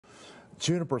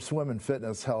Juniper Swim and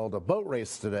Fitness held a boat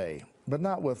race today, but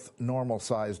not with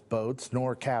normal-sized boats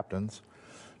nor captains.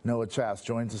 Noah Chass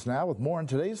joins us now with more in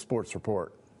today's sports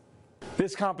report.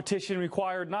 This competition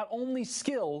required not only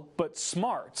skill, but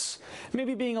smarts.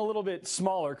 Maybe being a little bit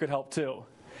smaller could help too.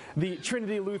 The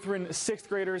Trinity Lutheran 6th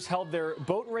graders held their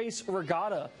boat race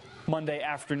regatta Monday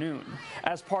afternoon.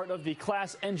 As part of the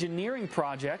class engineering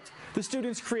project, the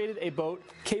students created a boat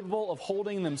capable of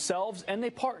holding themselves and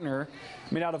a partner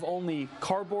made out of only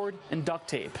cardboard and duct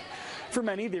tape. For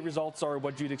many, the results are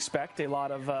what you'd expect, a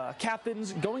lot of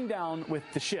captains going down with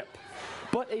the ship.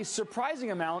 But a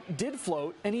surprising amount did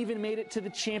float and even made it to the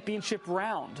championship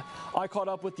round. I caught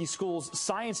up with the school's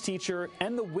science teacher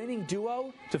and the winning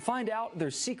duo to find out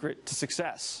their secret to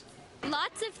success.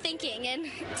 Lots of thinking and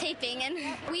taping, and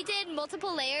we did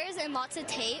multiple layers and lots of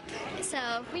tape.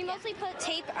 So we mostly put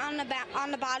tape on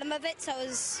the bottom of it so it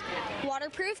was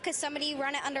waterproof, because somebody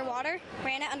ran it underwater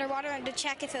to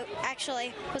check if it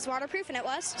actually was waterproof, and it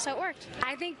was, so it worked.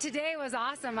 I think today was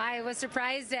awesome. I was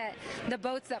surprised at the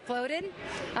boats that floated.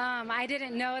 I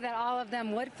didn't know that all of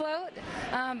them would float,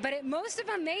 but most of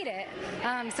them made it.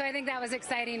 So I think that was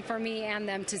exciting for me and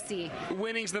them to see.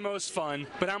 Winning's the most fun,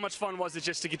 but how much fun was it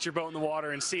just to get your boat in the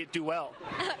water and see it do well?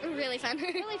 Really fun.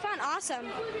 Really fun. Awesome.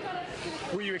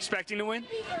 Were you expecting to win?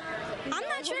 I'm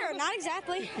not sure. Not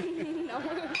exactly. No.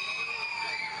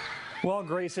 While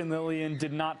Grace and Lillian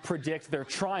did not predict their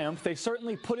triumph, they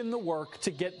certainly put in the work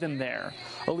to get them there.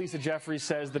 Elisa Jeffries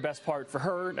says the best part for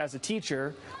her as a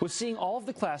teacher was seeing all of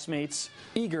the classmates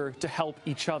eager to help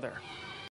each other.